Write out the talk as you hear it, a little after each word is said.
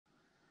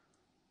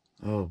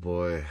Oh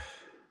boy.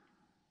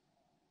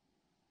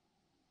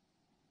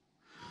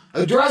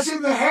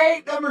 Addressing the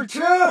hate, number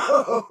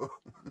 2.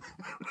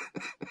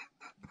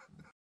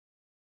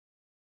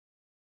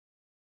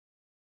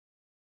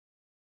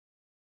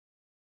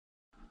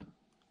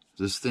 Is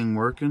this thing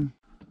working?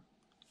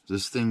 Is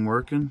this thing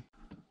working?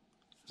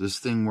 Is this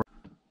thing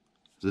working?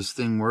 Is this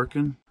thing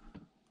working?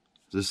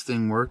 Is this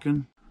thing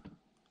working?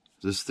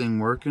 Is this thing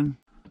working?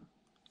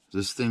 Is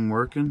this thing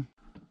working?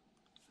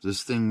 Is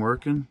this thing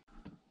working?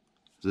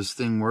 Is this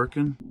thing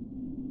working?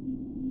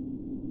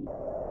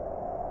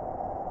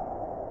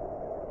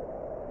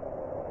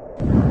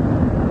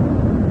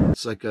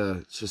 It's like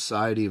a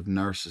society of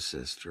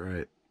narcissists,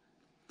 right?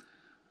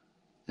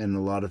 And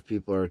a lot of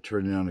people are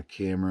turning on a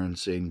camera and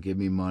saying, give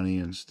me money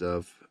and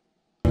stuff.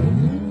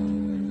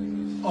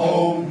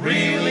 Oh,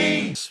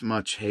 really? This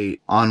much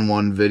hate on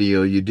one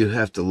video, you do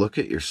have to look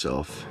at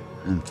yourself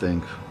and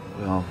think,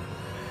 well,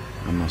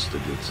 I must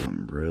have did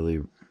something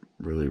really,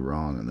 really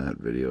wrong in that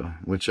video,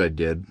 which I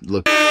did.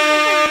 Look.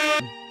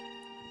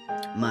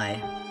 My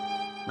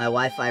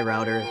Wi-Fi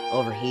router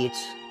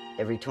overheats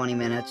every 20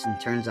 minutes and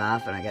turns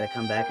off, and I gotta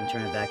come back and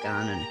turn it back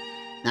on, and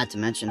not to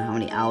mention how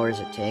many hours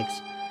it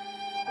takes.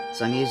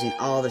 So I'm using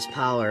all this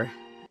power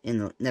in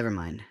the... Never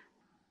mind.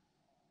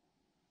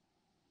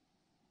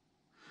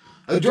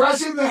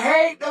 Addressing the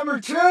hate, number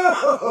 2.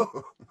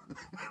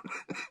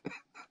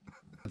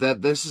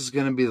 That this is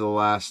going to be the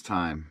last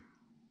time.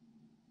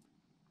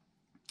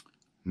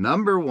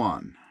 Number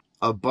 1,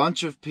 a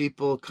bunch of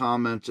people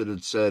commented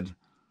and said,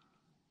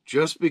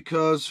 just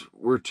because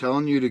we're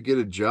telling you to get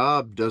a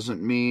job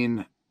doesn't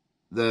mean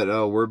that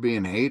we're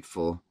being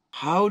hateful.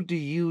 How do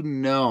you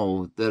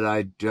know that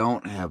I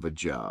don't have a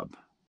job?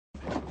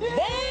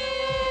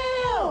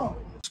 Damn!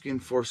 Asking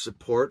for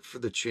support for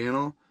the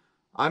channel.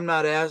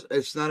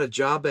 It's not a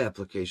job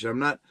application.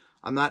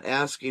 I'm not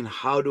asking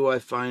how do I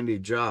find a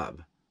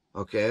job.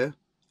 Okay?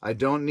 I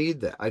don't need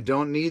that. I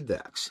don't need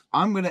that.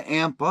 I'm going to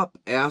amp up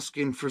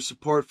asking for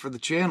support for the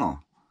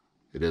channel.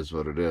 It is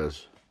what it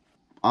is.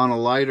 On a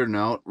lighter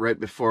note, right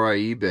before I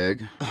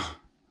e-big,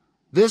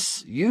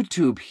 this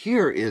YouTube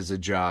here is a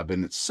job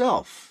in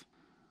itself.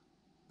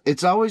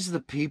 It's always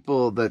the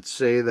people that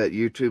say that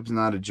YouTube's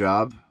not a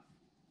job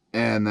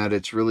and that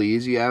it's really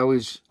easy. I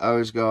always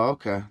go,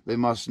 okay, they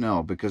must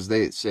know because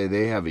they say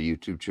they have a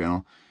YouTube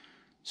channel.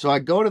 So I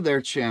go to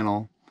their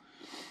channel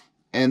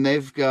and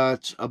they've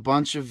got a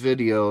bunch of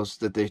videos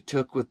that they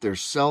took with their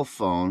cell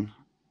phone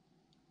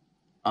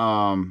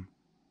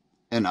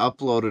and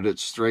uploaded it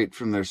straight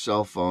from their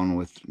cell phone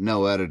with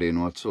no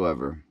editing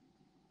whatsoever.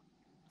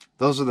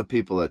 Those are the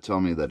people that tell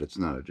me that it's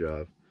not a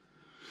job.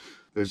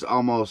 There's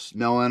almost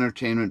no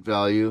entertainment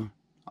value,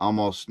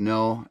 almost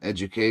no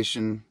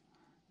education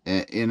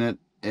in it,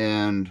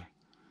 and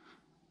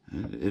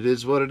it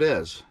is what it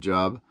is.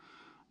 Job.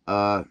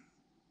 I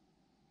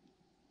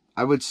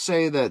would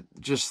say that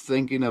just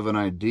thinking of an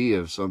idea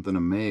of something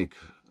to make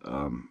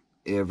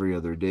every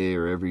other day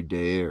or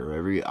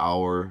every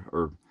hour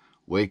or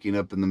waking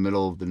up in the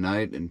middle of the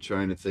night and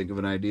trying to think of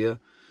an idea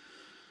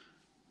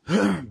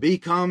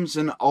becomes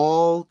an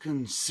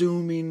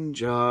all-consuming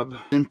job.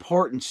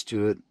 Importance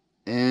to it,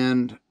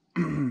 and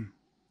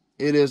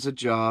it is a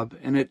job,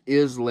 and it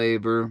is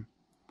labor.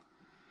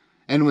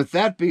 And with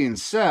that being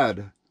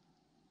said,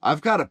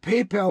 I've got a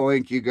PayPal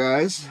link, you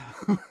guys.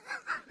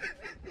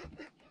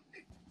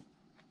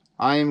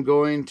 I am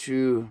going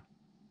to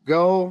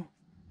go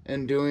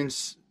and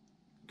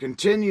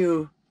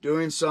continue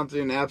doing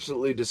something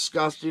absolutely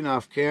disgusting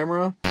off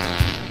camera.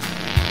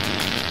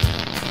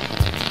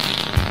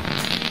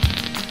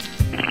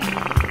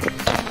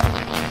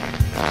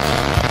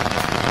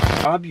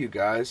 Job, you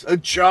guys. A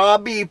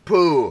jobby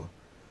poo.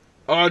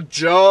 A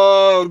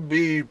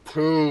jobby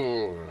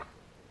poo.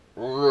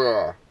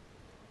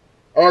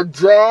 A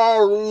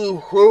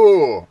jolly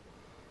poo.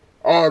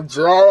 A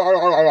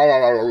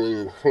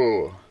jolly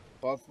poo.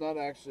 Well, it's not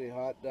actually a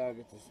hot dog,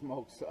 it's a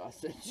smoked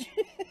sausage.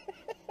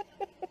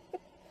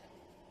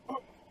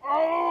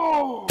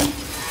 Oh!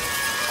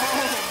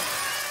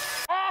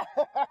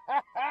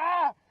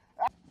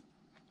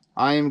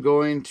 I am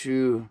going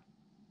to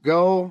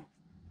go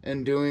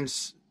and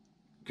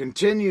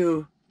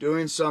continue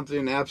doing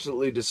something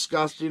absolutely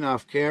disgusting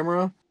off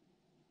camera.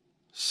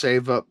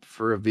 Save up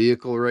for a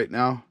vehicle right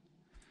now.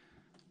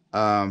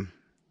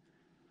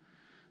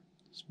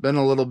 It's been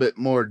a little bit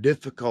more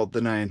difficult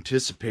than I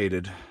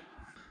anticipated.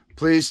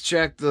 Please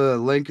check the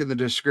link in the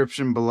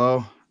description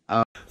below.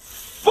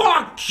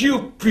 Fuck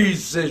you,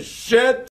 piece of shit!